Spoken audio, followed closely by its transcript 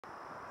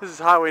This is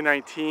Highway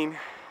 19.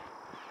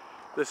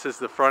 This is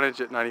the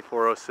frontage at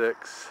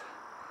 9406.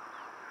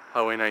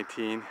 Highway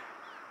 19.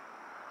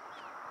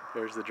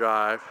 There's the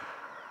drive.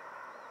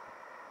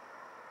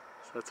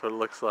 So that's what it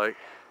looks like.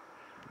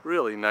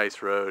 Really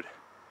nice road.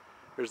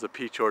 There's the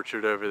peach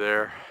orchard over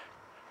there.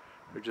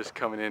 They're just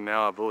coming in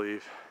now, I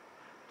believe.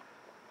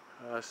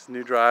 This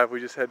new drive we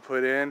just had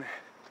put in.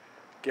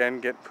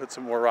 Again, put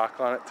some more rock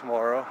on it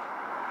tomorrow.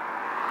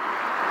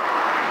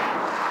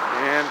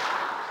 And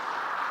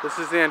this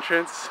is the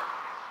entrance.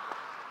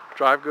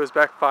 Drive goes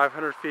back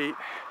 500 feet.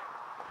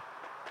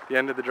 The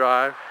end of the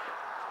drive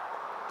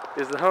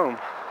is the home,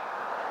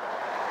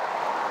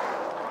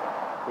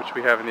 which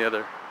we have in the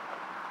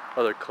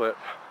other clip.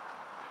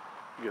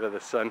 You get the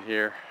sun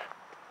here.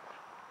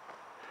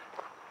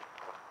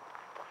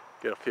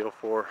 Get a feel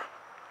for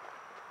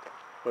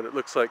what it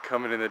looks like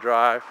coming in the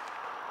drive.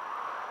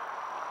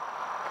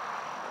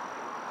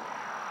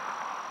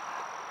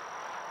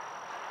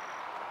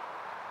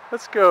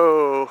 Let's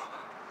go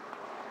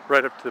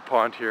right up to the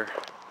pond here.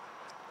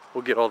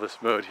 We'll get all this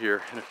mowed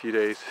here in a few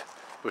days,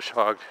 bush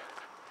hogged.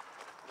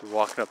 We're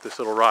walking up this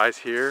little rise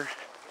here,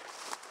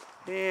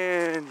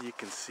 and you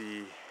can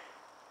see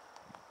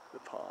the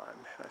pond.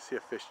 I see a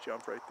fish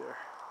jump right there.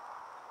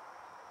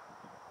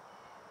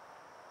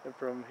 And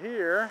from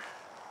here,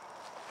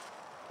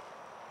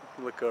 you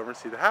can look over and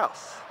see the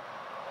house.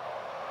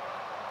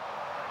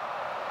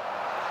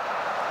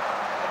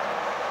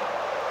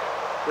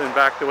 Then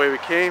back the way we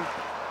came.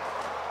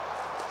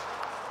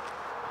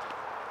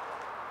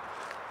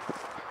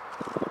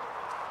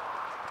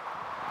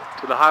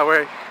 To the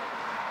highway,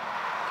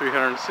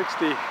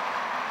 360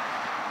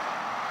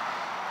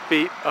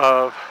 feet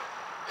of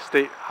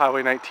State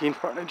Highway 19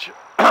 frontage,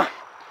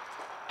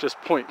 just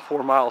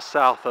 0.4 miles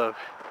south of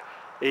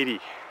 80,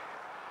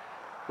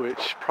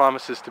 which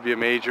promises to be a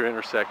major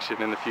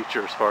intersection in the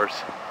future as far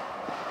as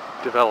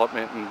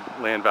development and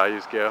land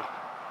values go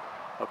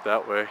up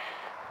that way.